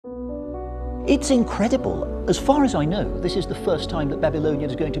It's incredible. As far as I know, this is the first time that Babylonian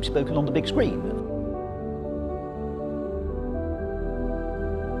is going to be spoken on the big screen.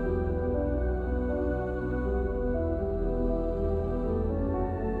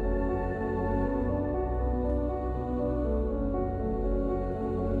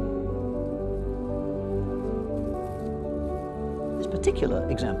 This particular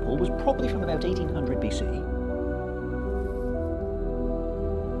example was probably from about 1800 BC.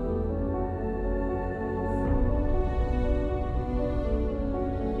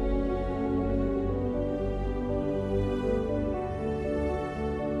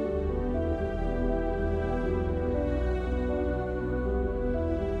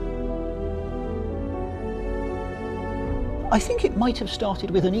 I think it might have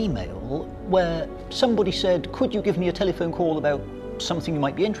started with an email where somebody said, could you give me a telephone call about something you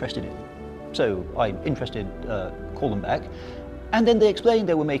might be interested in? So I'm interested, call them back. And then they explained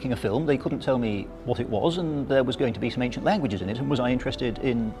they were making a film, they couldn't tell me what it was, and there was going to be some ancient languages in it, and was I interested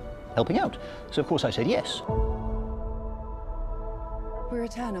in helping out? So of course I said yes. We're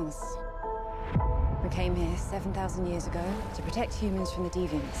Eternals. We came here 7,000 years ago to protect humans from the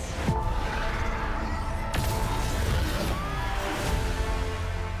deviants.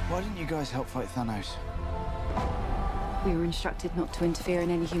 Why didn't you guys help fight Thanos? We were instructed not to interfere in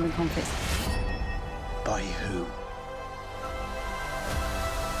any human conflicts. By who?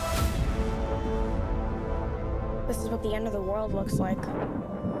 This is what the end of the world looks like.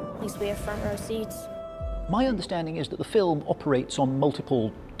 At least we have front row seats. My understanding is that the film operates on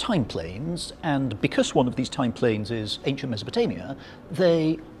multiple time planes, and because one of these time planes is ancient Mesopotamia,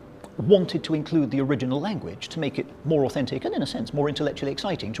 they wanted to include the original language to make it more authentic and, in a sense, more intellectually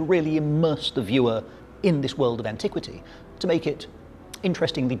exciting, to really immerse the viewer in this world of antiquity, to make it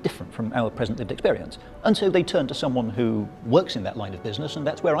interestingly different from our present lived experience. And so they turned to someone who works in that line of business, and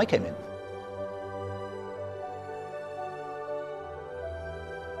that's where I came in.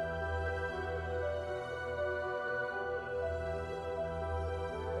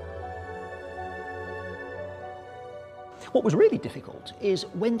 What was really difficult is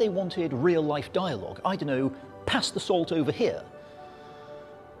when they wanted real-life dialogue. I don't know, pass the salt over here.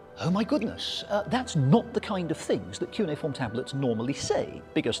 Oh my goodness, that's not the kind of things that cuneiform tablets normally say,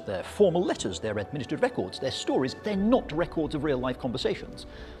 because they're formal letters, they're administered records, they're stories, they're not records of real-life conversations.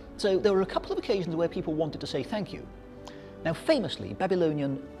 So there were a couple of occasions where people wanted to say thank you. Now famously,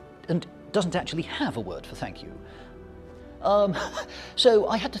 Babylonian doesn't actually have a word for thank you. So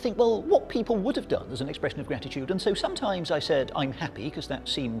I had to think, well, what people would have done as an expression of gratitude. And so sometimes I said, I'm happy, because that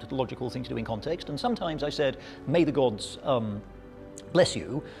seemed the logical thing to do in context. And sometimes I said, may the gods bless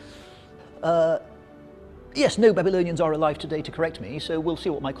you. Yes, no Babylonians are alive today to correct me, so we'll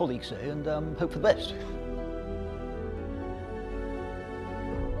see what my colleagues say and hope for the best.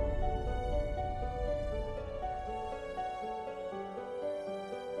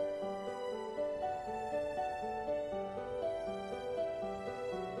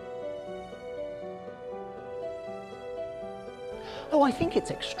 Oh, I think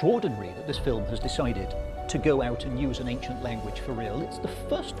it's extraordinary that this film has decided to go out and use an ancient language for real. It's the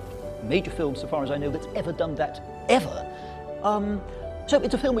first major film, so far as I know, that's ever done that, ever. So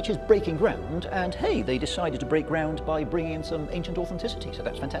it's a film which is breaking ground, and hey, they decided to break ground by bringing in some ancient authenticity, so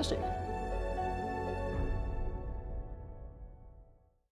that's fantastic.